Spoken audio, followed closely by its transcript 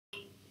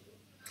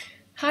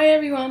Hi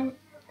everyone!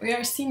 We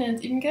are Sine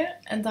Imge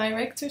and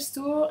directors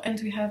duo, and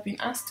we have been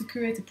asked to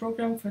curate a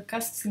program for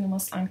KASK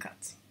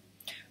Uncut.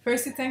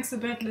 Firstly, thanks to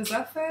Bert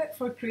Lezaffe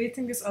for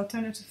creating this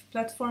alternative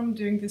platform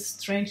during these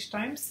strange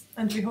times,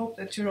 and we hope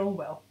that you're all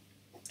well.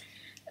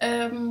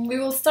 We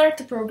will start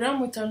the program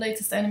with our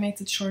latest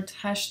animated short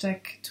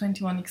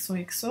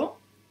 #21XOXO,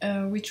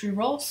 which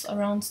revolves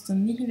around the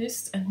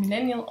nihilist and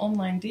millennial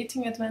online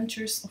dating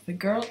adventures of a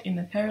girl in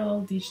a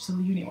parallel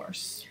digital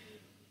universe.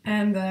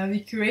 And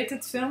we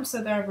curated films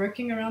that are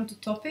working around the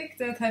topic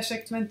that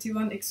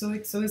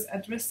 #21XOXO is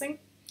addressing,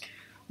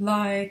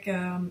 like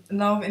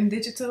love in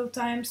digital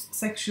times,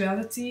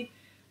 sexuality,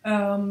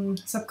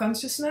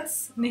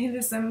 subconsciousness,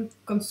 nihilism,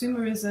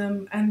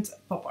 consumerism, and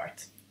pop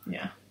art.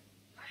 Yeah.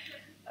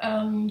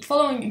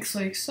 Following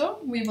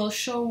XOXO, we will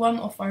show one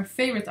of our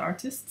favorite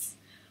artists,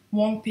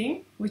 Wong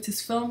Ping, with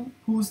his film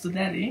Who's the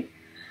Daddy?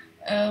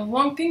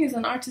 Wong Ping is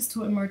an artist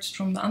who emerged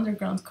from the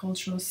underground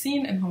cultural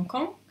scene in Hong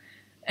Kong,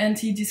 and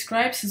he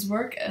describes his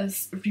work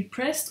as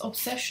repressed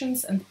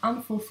obsessions and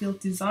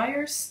unfulfilled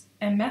desires,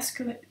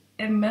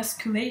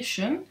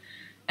 emasculation,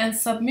 and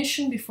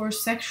submission before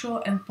sexual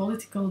and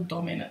political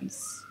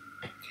dominance.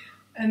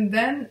 And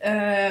then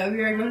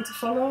we are going to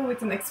follow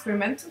with an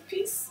experimental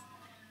piece,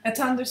 A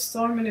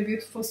Thunderstorm in a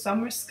Beautiful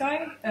Summer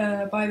Sky,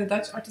 by the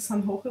Dutch artist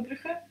Han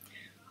Hogebrugge,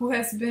 who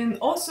has been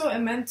also a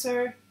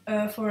mentor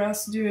for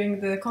us during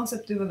the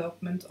concept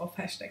development of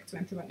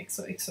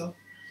 #21XOXO.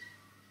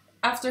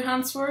 After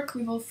Hans' work,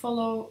 we will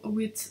follow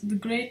with the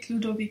great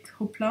Ludovic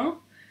Hoplin.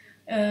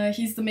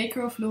 He's the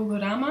maker of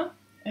Logorama,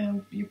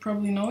 you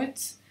probably know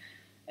it.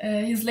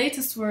 His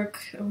latest work,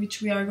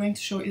 which we are going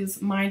to show,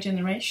 is My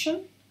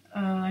Generation.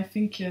 I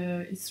think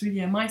it's really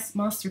a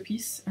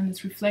masterpiece, and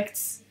it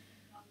reflects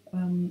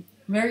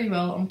very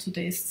well on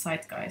today's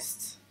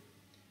zeitgeist.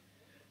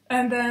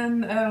 And then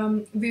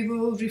we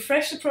will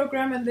refresh the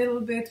program a little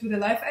bit with a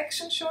live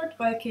action short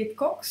by Kate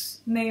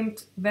Cox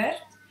named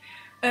Vert,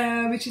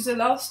 which is a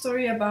love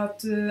story about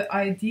the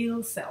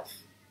ideal self.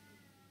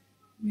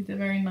 With a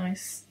very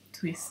nice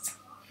twist.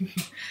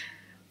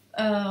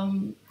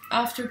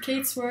 After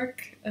Kate's work,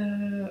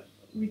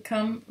 we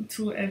come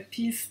to a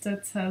piece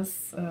that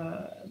has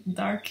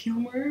dark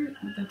humor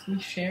that we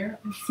share,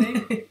 let's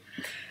say.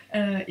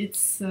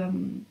 It's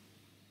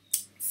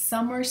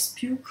Summer's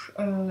Puke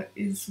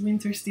is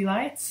Winter's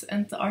Delight,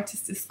 and the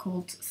artist is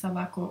called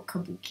Sawako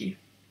Kabuki.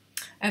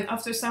 And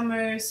after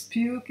Summer's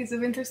Puke is a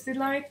Winter's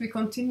Delight, we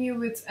continue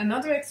with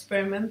another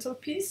experimental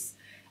piece,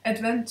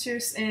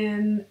 Adventures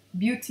in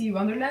Beauty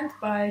Wonderland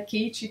by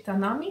Keiichi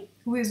Tanami,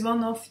 who is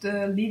one of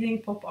the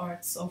leading pop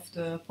arts of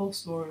the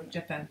post-war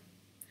Japan.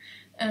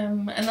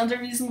 Another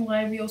reason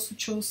why we also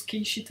chose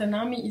Keiichi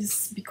Tanami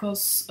is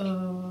because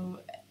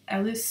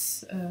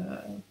Alice,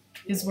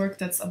 his work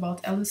that's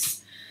about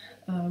Alice,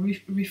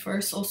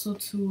 refers also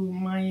to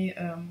my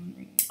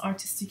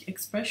artistic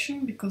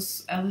expression,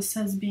 because Alice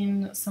has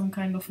been some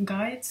kind of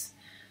guide,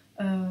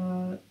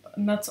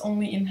 not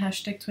only in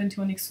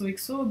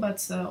 #21XOXO,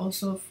 but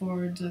also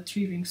for the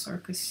Three Ring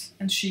Circus,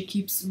 and she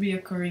keeps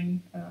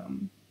reoccurring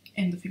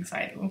in the things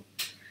I do.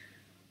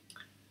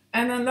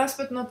 And then last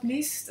but not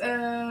least,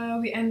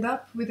 we end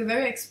up with a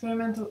very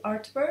experimental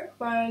artwork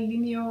by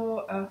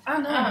Linio...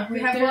 we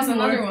have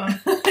another one.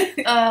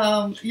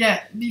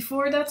 Yeah,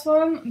 before that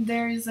one,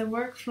 there is a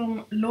work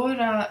from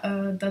Laura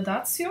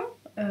Dadazio,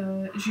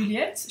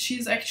 Juliette.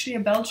 She's actually a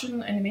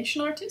Belgian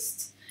animation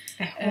artist.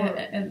 A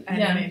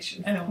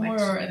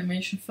horror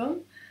animation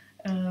film,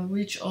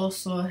 which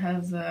also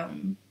has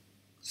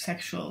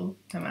sexual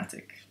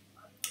thematic.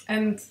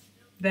 And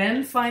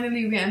then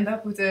finally we end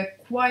up with a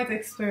quite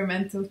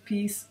experimental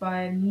piece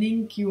by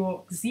Ling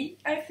Kyo-zi,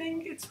 I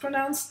think it's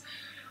pronounced,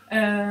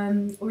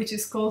 which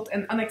is called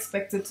An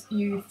Unexpected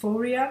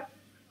Euphoria.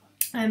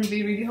 And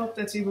we really hope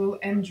that you will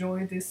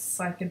enjoy this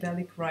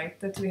psychedelic ride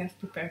that we have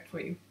prepared for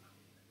you.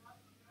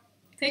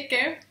 Take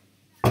care.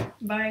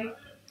 Bye.